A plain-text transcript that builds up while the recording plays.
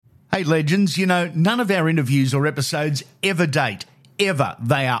Hey, legends, you know, none of our interviews or episodes ever date. Ever.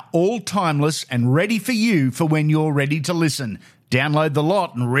 They are all timeless and ready for you for when you're ready to listen. Download the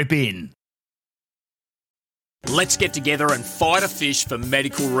lot and rip in. Let's get together and fight a fish for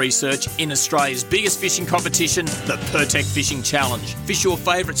medical research in Australia's biggest fishing competition, the Pertec Fishing Challenge. Fish your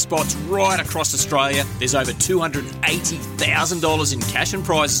favourite spots right across Australia. There's over $280,000 in cash and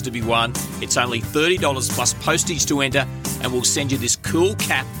prizes to be won. It's only $30 plus postage to enter, and we'll send you this cool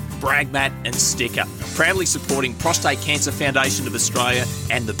cap, brag mat and sticker. Proudly supporting Prostate Cancer Foundation of Australia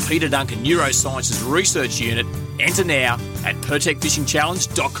and the Peter Duncan Neurosciences Research Unit. Enter now at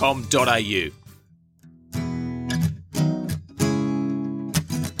pertecfishingchallenge.com.au.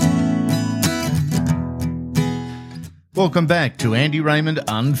 Welcome back to Andy Raymond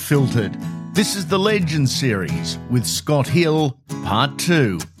Unfiltered. This is the Legends series with Scott Hill, Part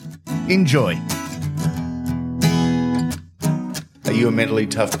 2. Enjoy. Are you a mentally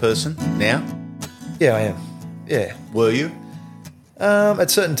tough person now? Yeah, I am. Yeah. Were you? At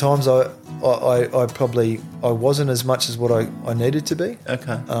certain times, I probably wasn't as much as what I needed to be.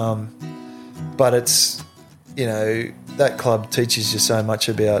 Okay. But it's, you know, that club teaches you so much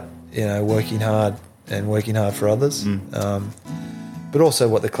about, you know, working hard and working hard for others. But also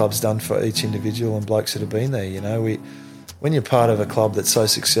what the club's done for each individual and blokes that have been there. You know, when you're part of a club that's so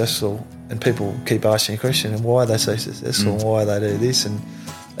successful and people keep asking a question, and why are they so successful and why they do this, and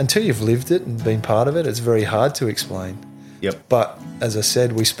until you've lived it and been part of it, it's very hard to explain. Yep. But as I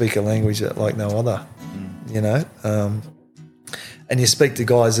said, we speak a language that like no other, you know. And you speak to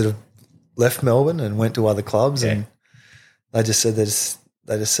guys that have left Melbourne and went to other clubs, and they just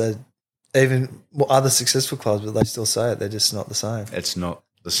said even other successful clubs, but they still say it. They're just not the same. It's not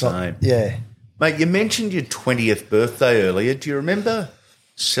the same. Yeah. Mate, you mentioned your 20th birthday earlier. Do you remember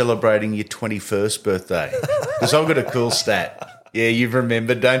celebrating your 21st birthday? Because I've got a cool stat. Yeah, you've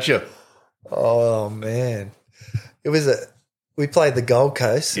remembered, don't you? Oh, man. We played the Gold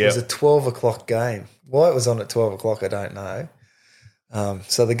Coast. It was a 12 o'clock game. Why it was on at 12 o'clock, I don't know.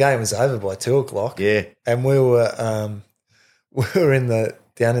 So the game was over by 2 o'clock. Yeah. And we were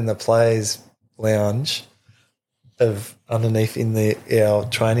down in the players' lounge of underneath in our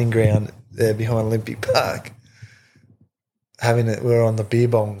training ground there behind Olympic Park. We were on the beer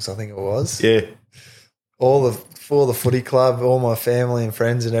bongs, I think it was. Yeah. For the footy club, all my family and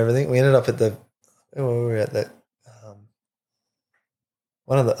friends and everything. We ended up at a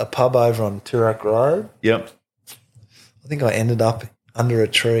pub over on Toorak Road. Yep. I think I ended up under a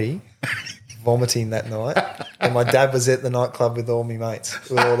tree vomiting that night, and my dad was at the nightclub with all my mates,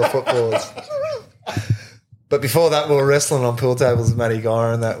 with all the footballers. But before that, we were wrestling on pool tables with Matty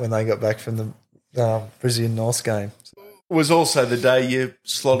Guy and that when they got back from the Brisbane North game. It was also the day you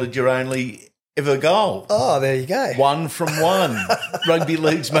slotted your only ever goal. Oh, there you go. 1 from 1. Rugby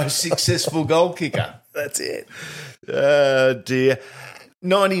league's most successful goal kicker. That's it. Oh, dear.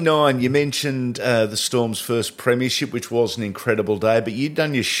 99, you mentioned the Storm's first premiership, which was an incredible day, but you'd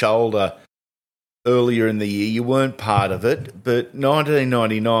done your shoulder earlier in the year. You weren't part of it, but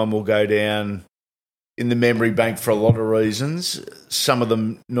 1999 will go down in the memory bank for a lot of reasons, some of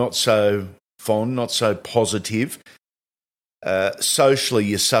them not so fond, not so positive. Socially,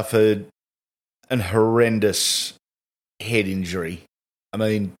 you suffered an horrendous head injury. I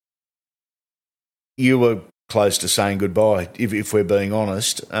mean, you were close to saying goodbye, if we're being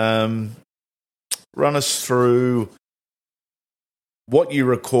honest. Run us through what you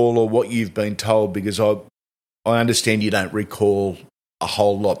recall or what you've been told, because I understand you don't recall a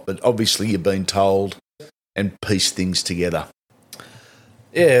whole lot, but obviously you've been told and pieced things together.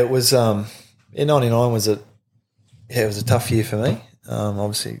 Yeah, it was. In '99 was it was a tough year for me.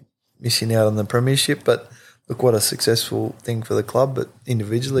 Obviously missing out on the premiership, but look, what a successful thing for the club. But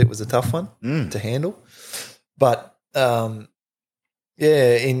individually, it was a tough one to handle. But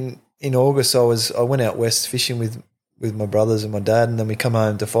in August, I went out west fishing with my brothers and my dad, and then we come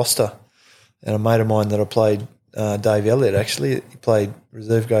home to Foster. And a mate of mine that I played, Dave Elliott, actually, he played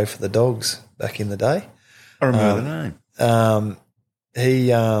reserve grade for the Dogs back in the day. I remember the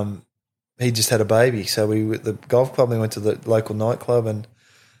name. He just had a baby, so we at the golf club. We went to the local nightclub, and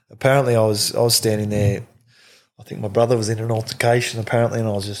apparently I was standing there. I think my brother was in an altercation apparently, and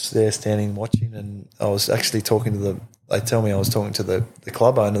I was just there standing watching, and I was actually talking to they tell me I was talking to the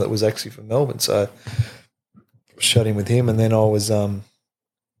club owner that was actually from Melbourne, so I was chatting with him, and then I was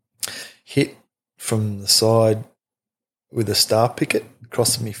hit from the side with a star picket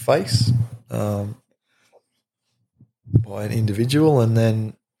across my face by an individual, and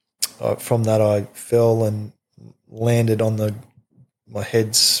then from that I fell and landed on my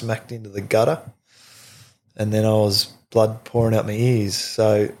head smacked into the gutter. And then I was blood pouring out my ears.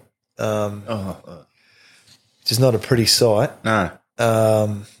 So which is not a pretty sight. No.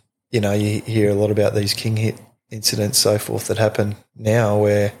 You hear a lot about these king hit incidents, so forth, that happen now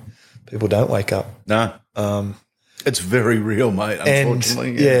where people don't wake up. No. It's very real, mate,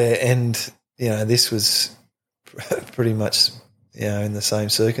 unfortunately. And this was pretty much, in the same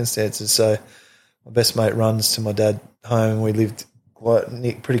circumstances. So my best mate runs to my dad home. We lived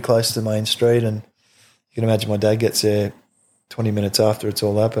pretty close to the main street, and you can imagine my dad gets there 20 minutes after it's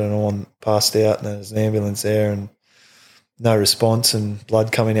all happened, and I'm passed out, and there's an ambulance there and no response and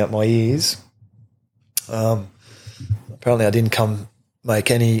blood coming out my ears. Apparently I didn't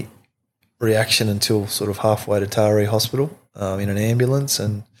make any reaction until sort of halfway to Taree Hospital in an ambulance,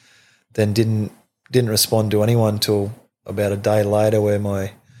 and then didn't respond to anyone until about a day later, where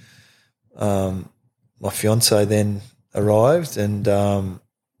my fiance then arrived, and I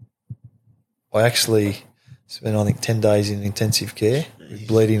actually spent, I think, 10 days in intensive care, with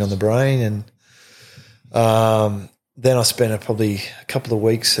bleeding on the brain, and then I spent probably a couple of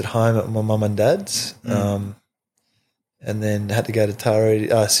weeks at home at my mum and dad's, and then had to go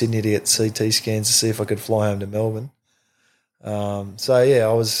to Sydney to get CT scans to see if I could fly home to Melbourne. I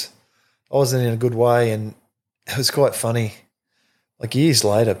wasn't in a good way, and it was quite funny. Like years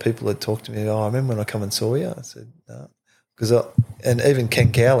later, people had talked to me, I remember when I come and saw you? I said, no. And even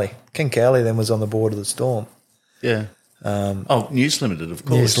Ken Cowley then was on the board of the Storm. Yeah. News Limited, of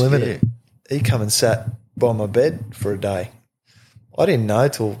course. News Limited. Yeah. He come and sat by my bed for a day. I didn't know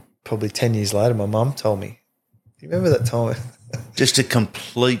till probably 10 years later. My mum told me. You remember that time? Just a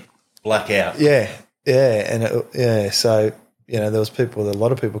complete blackout. Yeah. And so, there was a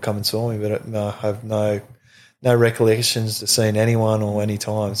lot of people come and saw me, but I have no recollections to seeing anyone or any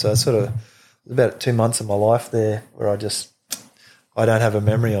time. So it's sort of about 2 months of my life there where I don't have a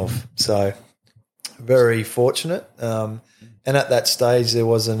memory of. So very fortunate. And at that stage, there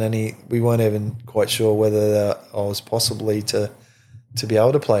wasn't we weren't even quite sure whether I was possibly to be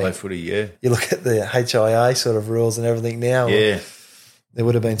able to play footy, yeah. You look at the HIA sort of rules and everything now. Yeah. There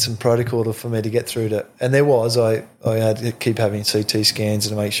would have been some protocol for me to get through to, and there was. I had to keep having CT scans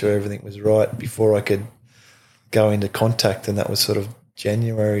to make sure everything was right before I could go into contact, and that was sort of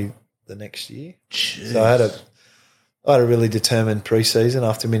January the next year. Jeez. So I had a really determined pre-season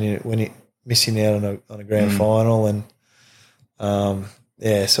after missing out on a grand final, and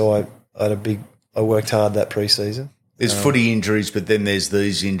so I worked hard that pre-season. There's footy injuries, but then there's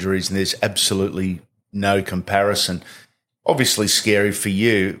these injuries, and there's absolutely no comparison. Obviously scary for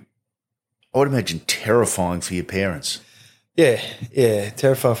you. I would imagine terrifying for your parents. Yeah,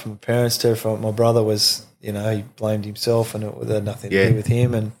 terrifying for my parents, terrifying. My brother was, he blamed himself, and it had nothing to do with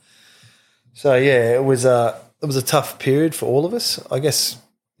him. And so, it was a tough period for all of us. I guess,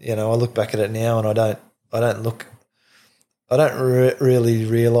 I look back at it now, and I don't really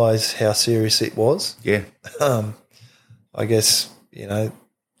realise how serious it was. Yeah. I guess,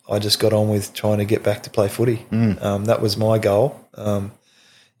 I just got on with trying to get back to play footy. That was my goal.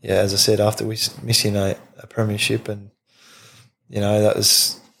 As I said, after missing a premiership, and I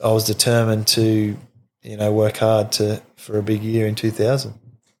was determined to work hard for a big year in 2000.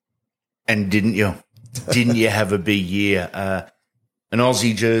 And didn't you? Didn't you have a big year? An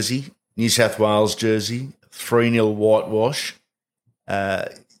Aussie jersey, New South Wales jersey, 3-0 whitewash.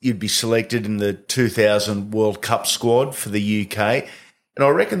 You'd be selected in the 2000 World Cup squad for the UK. And I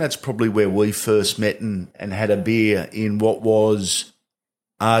reckon that's probably where we first met and had a beer in what was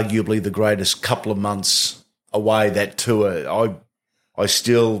arguably the greatest couple of months away, that tour. I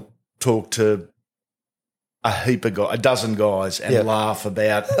still talk to a dozen guys and laugh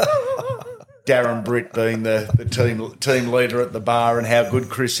about Darren Britt being the team leader at the bar and how good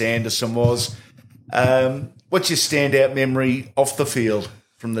Chris Anderson was. What's your standout memory off the field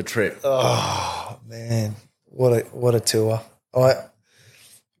from the trip? Oh man, what a tour!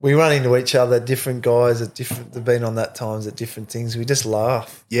 We run into each other, different guys they've been on that times at different things. We just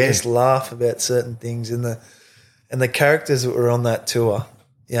laugh. Yeah. Just laugh about certain things. And the characters that were on that tour,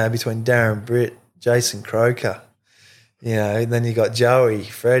 between Darren Britt, Jason Croker, and then you got Joey,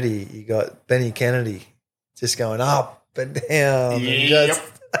 Freddie, you got Benny Kennedy, just going up and down. Yeah.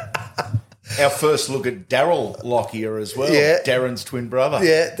 Our first look at Daryl Lockyer as well. Yeah. Darren's twin brother.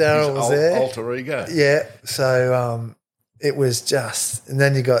 Yeah, Daryl was there. Alter ego. Yeah. So it was just, and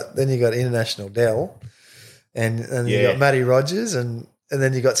then you got International Dell, and you got Matty Rogers, and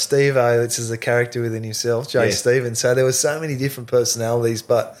then you got Steve-O, which is a character within himself, Jay Stevens. So there was so many different personalities,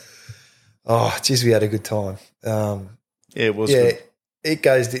 but we had a good time. It was good. It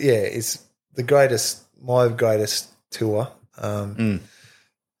goes to, it's my greatest tour, and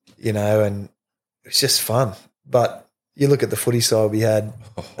it's just fun. But you look at the footy side we had,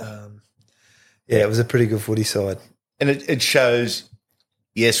 Yeah, it was a pretty good footy side. And it shows,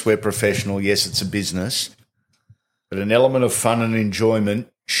 yes, we're professional, yes, it's a business, but an element of fun and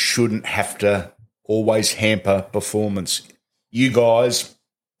enjoyment shouldn't have to always hamper performance. You guys,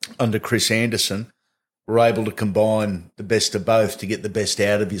 under Chris Anderson, were able to combine the best of both to get the best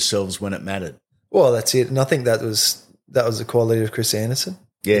out of yourselves when it mattered. Well, that's it. And I think that was the quality of Chris Anderson.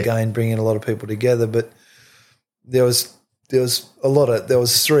 Yeah. Again, bringing a lot of people together. But there was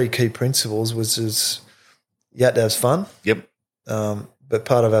three key principles, which is you had to have fun. Yep. But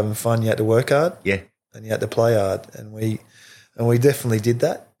part of having fun, you had to work hard. Yeah. And you had to play hard. And we definitely did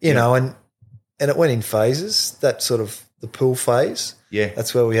that. You know, and it went in phases. That sort of the pool phase. Yeah.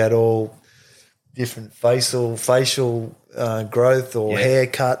 That's where we had all different facial growth or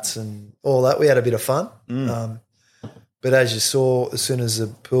haircuts and all that. We had a bit of fun. But as you saw, as soon as the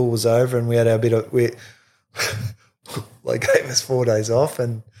pool was over and we had our bit of like gave us 4 days off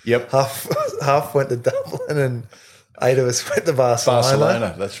and half went to Dublin and 8 of us went to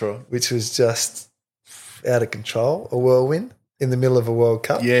Barcelona. That's right. Which was just out of control, a whirlwind in the middle of a World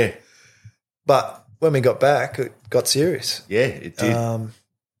Cup. Yeah. But when we got back, it got serious. Yeah, it did.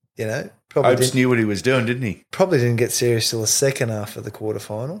 You know, probably Opes knew what he was doing, didn't he? Probably didn't get serious till the second half of the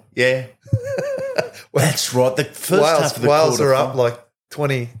quarterfinal. Yeah. That's right. The first half of the Wales quarter are up like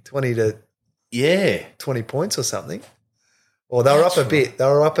 20 to 20 points or something. Or they were up a bit. They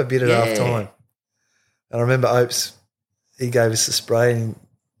were up a bit at half time. And I remember Opes, he gave us the spray and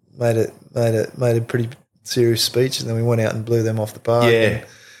made a pretty serious speech, and then we went out and blew them off the park. Yeah.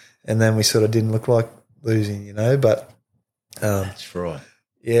 And then we sort of didn't look like losing, you know. But that's right.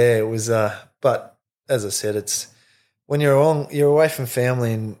 Yeah, it was. But as I said, it's when you're away from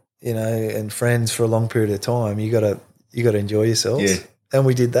family and you know and friends for a long period of time. You got to enjoy yourselves. Yeah. And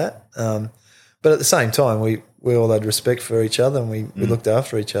we did that. But at the same time, we all had respect for each other and we looked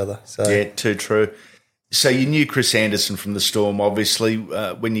after each other. So yeah, too true. So you knew Chris Anderson from the Storm, obviously.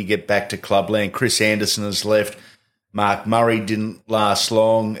 When you get back to Clubland, Chris Anderson has left. Mark Murray didn't last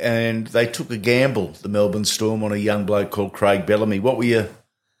long, and they took a gamble, the Melbourne Storm, on a young bloke called Craig Bellamy. What were your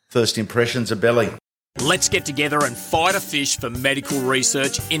first impressions of Belly? Let's get together and fight a fish for medical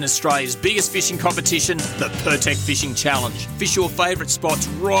research in Australia's biggest fishing competition, the Pertec Fishing Challenge. Fish your favourite spots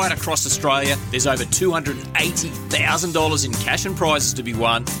right across Australia. There's over $280,000 in cash and prizes to be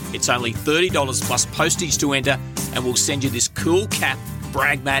won. It's only $30 plus postage to enter, and we'll send you this cool cap,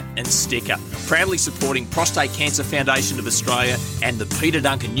 brag mat and sticker. Proudly supporting Prostate Cancer Foundation of Australia and the Peter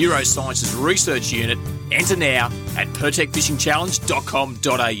Duncan Neurosciences Research Unit. Enter now at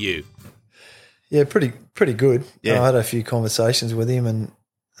pertecfishingchallenge.com.au. Yeah, pretty good. Yeah. I had a few conversations with him, and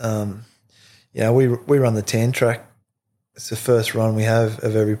we run the Tan track. It's the first run we have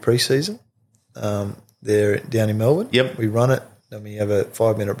of every pre-season. They're down in Melbourne. Yep. We run it, then we have a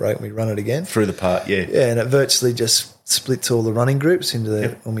 5-minute break and we run it again. Through the park, yeah. Yeah, and it virtually just splits all the running groups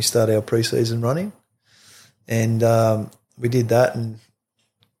into when we start our pre-season running. And we did that, and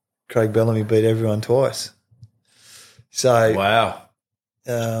Craig Bellamy beat everyone twice. So wow.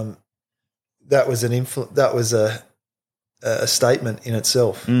 That was a statement in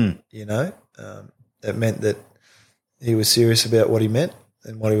itself. You know, it meant that he was serious about what he meant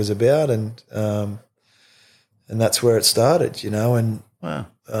and what he was about, and that's where it started. You know, and wow,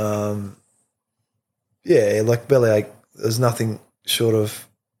 like bellyache, there's nothing short of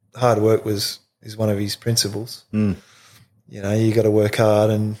hard work is one of his principles. You know, you got to work hard,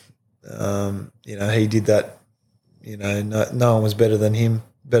 and you know he did that. You know, no one was better than him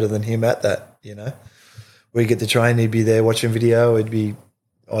at that. You know, we get to train, he'd be there watching video, he'd be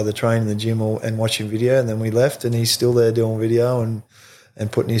either training in the gym and watching video, and then we left and he's still there doing video and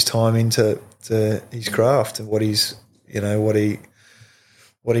putting his time into his craft and what he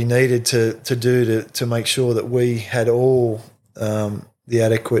needed to do to make sure that we had all the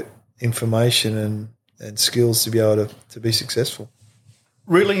adequate information and skills to be able to be successful.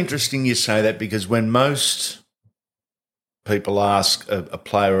 Really interesting you say that, because when most people ask a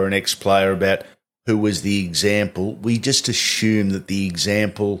player or an ex-player about who was the example, we just assume that the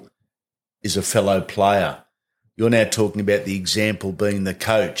example is a fellow player. You're now talking about the example being the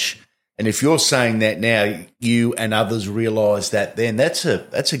coach. And if you're saying that now, you and others realise that then, that's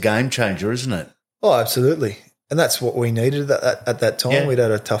a game changer, isn't it? Oh, absolutely. And that's what we needed at that time. Yeah. We'd had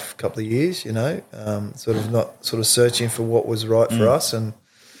a tough couple of years, you know, sort of searching for what was right for us, and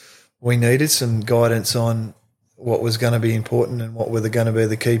we needed some guidance on what was going to be important and what were going to be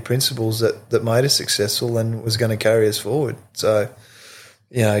the key principles that made us successful and was going to carry us forward. So,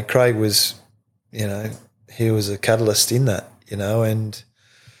 you know, Craig was, you know, he was a catalyst in that, you know, and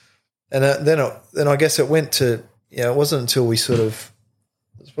then I guess it went to, you know, it wasn't until we sort of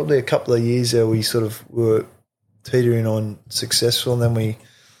was probably a couple of years there we sort of were teetering on successful, and then we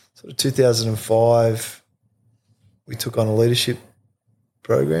sort of 2005 we took on a leadership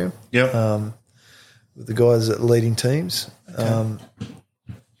program. With the guys at leading teams. Okay.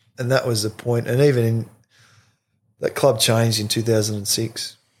 And that was the point. And even in that club changed in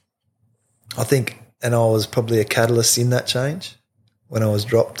 2006. I think, and I was probably a catalyst in that change when I was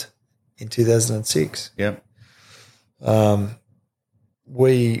dropped in 2006. Yeah.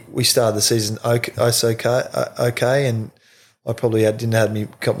 We started the season okay, and I probably didn't have a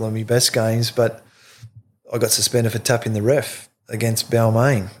couple of my best games, but I got suspended for tapping the ref against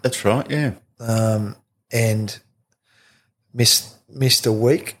Balmain. That's right, yeah. And missed a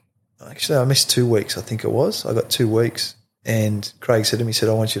week. Actually, I missed 2 weeks, I think it was. I got 2 weeks. And Craig said to me, I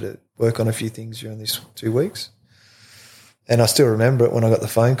want you to work on a few things during these 2 weeks. And I still remember it when I got the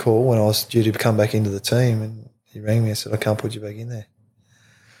phone call when I was due to come back into the team, and he rang me and said, I can't put you back in there.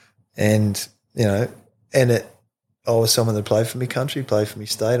 And, I was someone that played for me country, played for me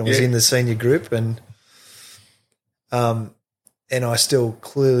state. I was in the senior group, and I still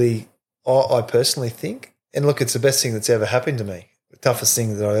clearly, I personally think, and look, it's the best thing that's ever happened to me, the toughest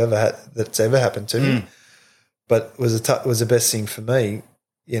thing that I ever had that's ever happened to me, but was the best thing for me,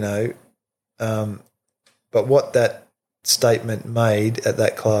 But what that statement made at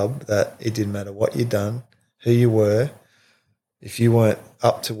that club, that it didn't matter what you'd done, who you were, if you weren't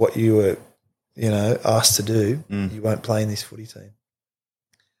up to what you were, asked to do, you won't play in this footy team.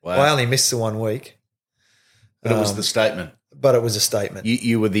 Wow. I only missed the 1 week. But it was the statement. But it was a statement.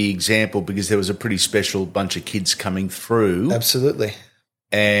 You were the example because there was a pretty special bunch of kids coming through. Absolutely.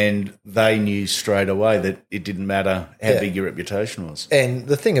 And they knew straight away that it didn't matter how big your reputation was. And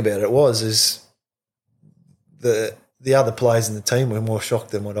the thing about it is the other players in the team were more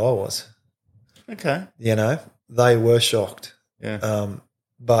shocked than what I was. Okay. They were shocked. Yeah.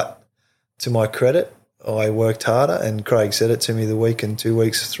 But to my credit, I worked harder, and Craig said it to me the week and 2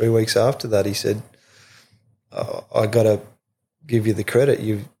 weeks, 3 weeks after that. He said, I got to give you the credit.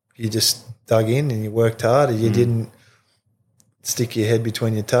 You just dug in and you worked hard. And you didn't stick your head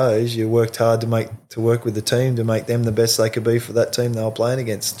between your toes. You worked hard to work with the team to make them the best they could be for that team they were playing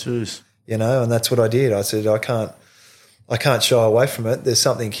against. Jeez. And that's what I did. I said, I can't shy away from it. There's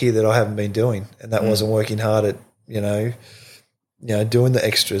something here that I haven't been doing, and that wasn't working hard at, doing the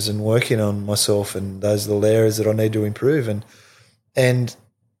extras and working on myself, and those are the areas that I need to improve. And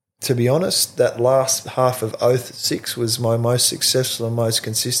to be honest, that last half of 06 was my most successful and most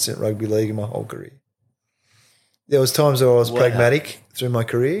consistent rugby league in my whole career. There was times where I was pragmatic through my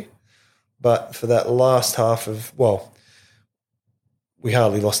career, but for that last half of, we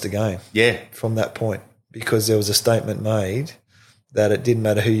hardly lost a game from that point, because there was a statement made that it didn't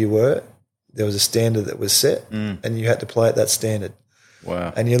matter who you were. There was a standard that was set, and you had to play at that standard.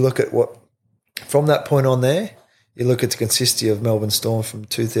 Wow. And you look at from that point on there, you look at the consistency of Melbourne Storm from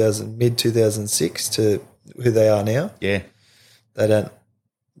mid-2006 to who they are now. Yeah. They don't,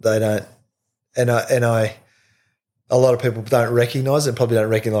 and a lot of people don't recognise it, probably don't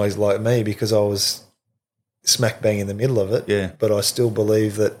recognise like me, because I was smack bang in the middle of it. Yeah. But I still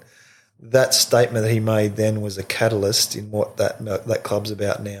believe that statement that he made then was a catalyst in what that club's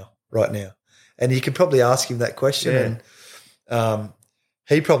about right now. And you could probably ask him that question, and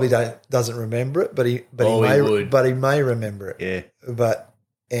he probably doesn't remember it, but he may remember it. Yeah. But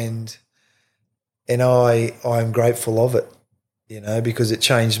and I'm grateful of it, because it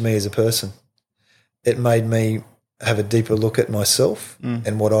changed me as a person. It made me have a deeper look at myself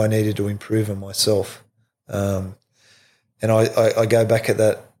and what I needed to improve in myself. And I go back at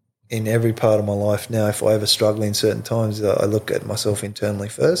that in every part of my life now. If I ever struggle in certain times, I look at myself internally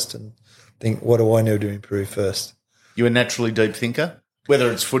first and think, what do I need to improve first? You a naturally deep thinker,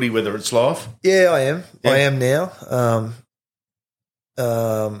 whether it's footy, whether it's life? Yeah, I am. Yeah. I am now.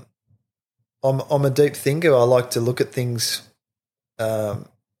 I'm a deep thinker. I like to look at things. Things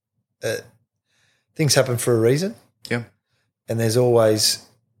happen for a reason. Yeah. And there's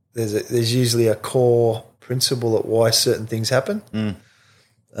usually a core principle at why certain things happen.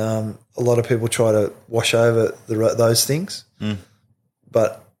 A lot of people try to wash over those things,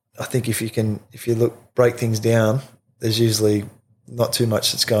 but I think if you break things down, there's usually not too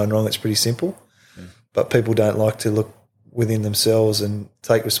much that's going wrong. It's pretty simple, but people don't like to look within themselves and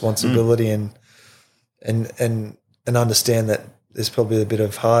take responsibility and understand that there's probably a bit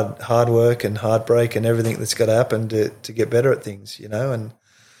of hard work and heartbreak and everything that's got to happen to get better at things, And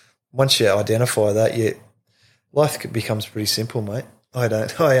once you identify that, life becomes pretty simple, mate.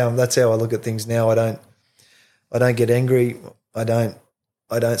 That's how I look at things now. I don't get angry. I don't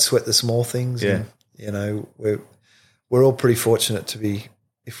sweat the small things. Yeah. And, we're all pretty fortunate to be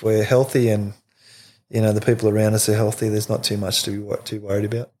if we're healthy and, the people around us are healthy, there's not too much to be too worried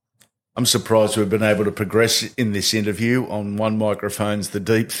about. I'm surprised we've been able to progress in this interview. On one microphone's the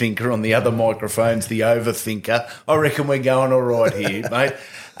deep thinker, on the other microphone's the overthinker. I reckon we're going all right here, mate.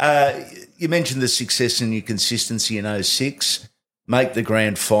 You mentioned the success and your consistency in 06. Make the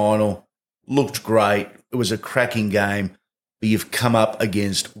grand final. Looked great. It was a cracking game. But you've come up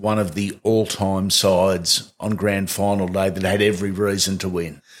against one of the all-time sides on grand final day that had every reason to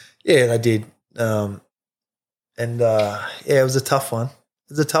win. Yeah, they did. It was a tough one. It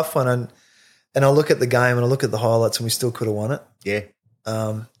was a tough one. And I look at the game and I look at the highlights and we still could have won it. Yeah.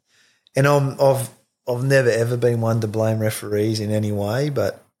 And I've never ever been one to blame referees in any way,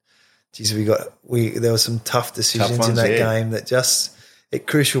 but geez, there were some tough decisions in that game that just at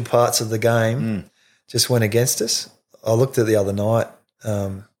crucial parts of the game just went against us. I looked at the other night,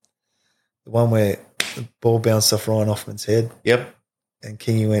 the one where the ball bounced off Ryan Hoffman's head. Yep. And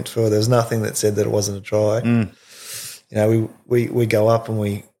Kingy went for it. There was nothing that said that it wasn't a try. We go up and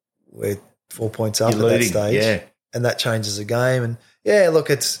we're 4 points up at that stage, and that changes the game. And look,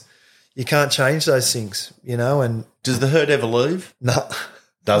 you can't change those things, And does the hurt ever leave? No,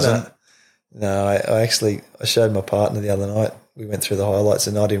 doesn't. No, I showed my partner the other night. We went through the highlights,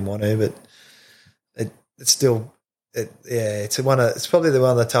 and I didn't want to, but it's still. It's probably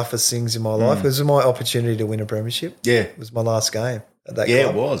one of the toughest things in my life. It was my opportunity to win a premiership. Yeah, it was my last game at that club. Yeah,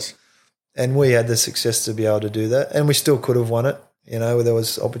 it was. And we had the success to be able to do that, and we still could have won it. Where there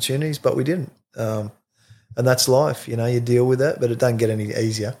was opportunities, but we didn't. And that's life. You deal with that, but it doesn't get any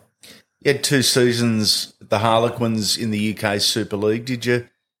easier. You had 2 seasons at the Harlequins in the UK Super League. Did you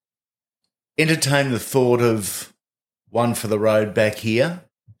entertain the thought of one for the road back here,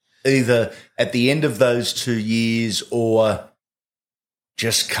 either at the end of those 2 years or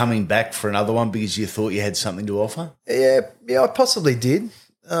just coming back for another one because you thought you had something to offer? Yeah, I possibly did.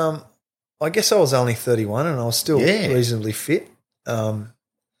 I guess I was only 31 and I was still reasonably fit.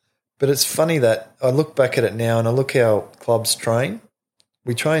 But it's funny that I look back at it now and I look how clubs train.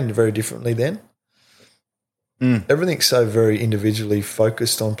 We trained very differently then. Everything's so very individually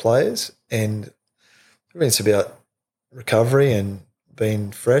focused on players, and everything's about recovery and being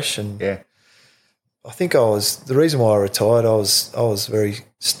fresh. And I think the reason why I retired, I was very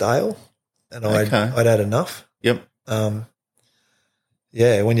stale, and I'd had enough. Yep. When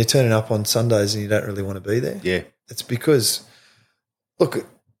you're turning up on Sundays and you don't really want to be there, it's because, look,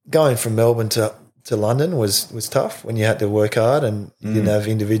 going from Melbourne to London was tough when you had to work hard and you didn't have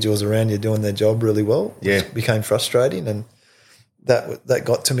individuals around you doing their job really well. It became frustrating, and that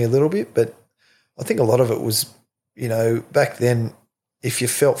got to me a little bit. But I think a lot of it was, back then, if you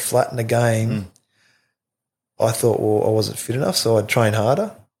felt flat in a game, I thought, well, I wasn't fit enough, so I'd train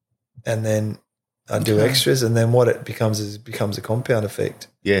harder, and then I'd do extras, and then what it becomes a compound effect.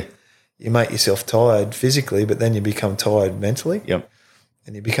 Yeah, you make yourself tired physically, but then you become tired mentally. Yep.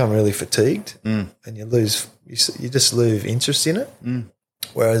 And you become really fatigued, and you just lose interest in it.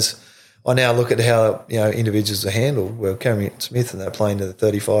 Whereas I now look at how individuals are handled. Well, Cameron Smith and they're playing to the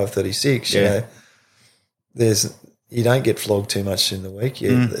 35, 36. You don't get flogged too much in the week.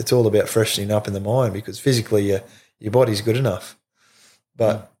 It's all about freshening up in the mind, because physically your body's good enough.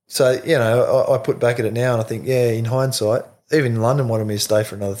 But I put back at it now and I think, in hindsight, even London wanted me to stay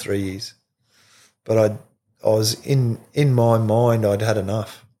for another 3 years, but I was in my mind, I'd had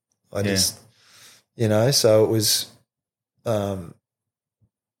enough. So it was,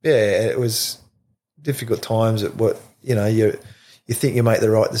 it was difficult times at what, you think you make the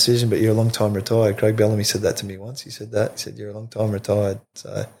right decision, but you're a long time retired. Craig Bellamy said that to me once. He said, you're a long time retired.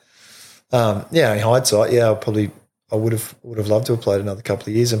 So, in hindsight, I would have loved to have played another couple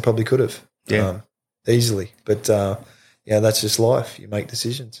of years and probably could have easily. But, that's just life. You make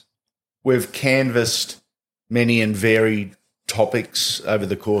decisions. We've canvassed many and varied topics over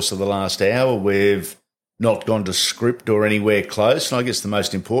the course of the last hour. We've not gone to script or anywhere close. And I guess the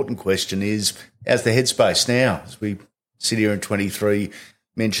most important question is, how's the headspace now? As we sit here in 23,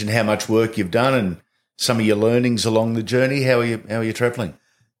 mention how much work you've done and some of your learnings along the journey. How are you travelling?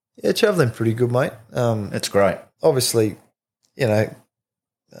 Yeah, travelling pretty good, mate. That's great. Obviously,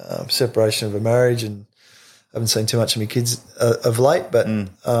 separation of a marriage, and I haven't seen too much of my kids of late, but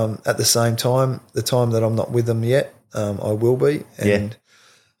at the same time, the time that I'm not with them yet, I will be. And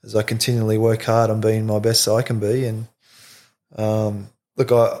as I continually work hard on being my best I can be. And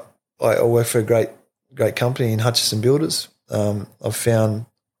look, I work for a great company in Hutchison Builders. I've found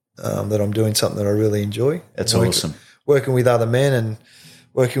that I'm doing something that I really enjoy. That's awesome. Working with other men and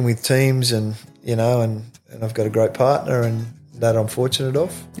working with teams, and and I've got a great partner, and that I'm fortunate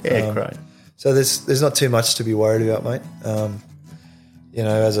of. Yeah, great. So there's not too much to be worried about, mate. you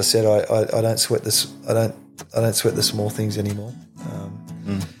know, as I said, I don't sweat this. I don't sweat the small things anymore.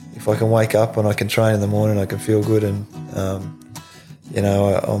 If I can wake up and I can train in the morning, I can feel good, and you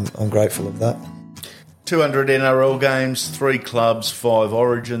know, I'm grateful of that. 200 NRL games, 3 clubs, 5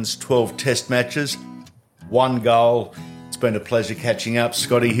 origins, 12 test matches, 1 goal. It's been a pleasure catching up.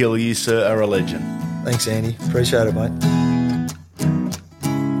 Scotty Hill, you, sir, are a legend. Thanks, Andy. Appreciate it, mate.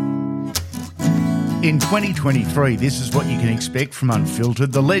 In 2023, this is what you can expect from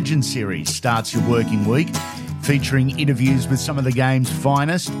Unfiltered. The Legend Series starts your working week, featuring interviews with some of the game's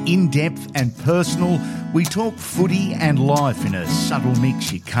finest, in-depth and personal. We talk footy and life in a subtle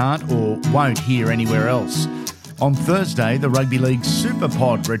mix you can't or won't hear anywhere else. On Thursday, the Rugby League Super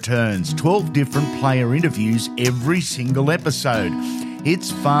Pod returns. 12 different player interviews every single episode.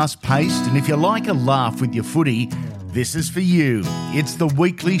 It's fast-paced, and if you like a laugh with your footy, this is for you. It's the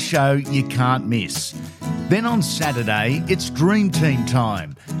weekly show you can't miss. Then on Saturday, it's Dream Team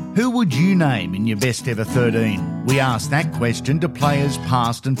time. Who would you name in your best ever 13? We ask that question to players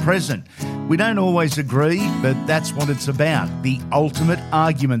past and present. We don't always agree, but that's what it's about. The ultimate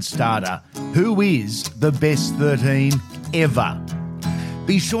argument starter. Who is the best 13 ever?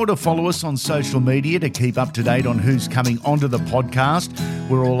 Be sure to follow us on social media to keep up to date on who's coming onto the podcast.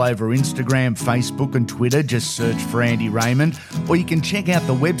 We're all over Instagram, Facebook and Twitter. Just search for Andy Raymond. Or you can check out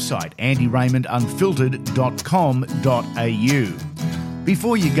the website, andyraymondunfiltered.com.au.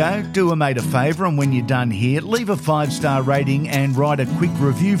 Before you go, do a mate a favour, and when you're done here, leave a 5-star rating and write a quick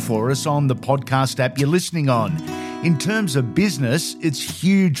review for us on the podcast app you're listening on. In terms of business, it's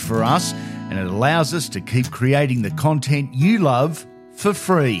huge for us, and it allows us to keep creating the content you love for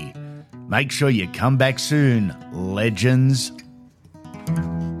free. Make sure you come back soon, legends.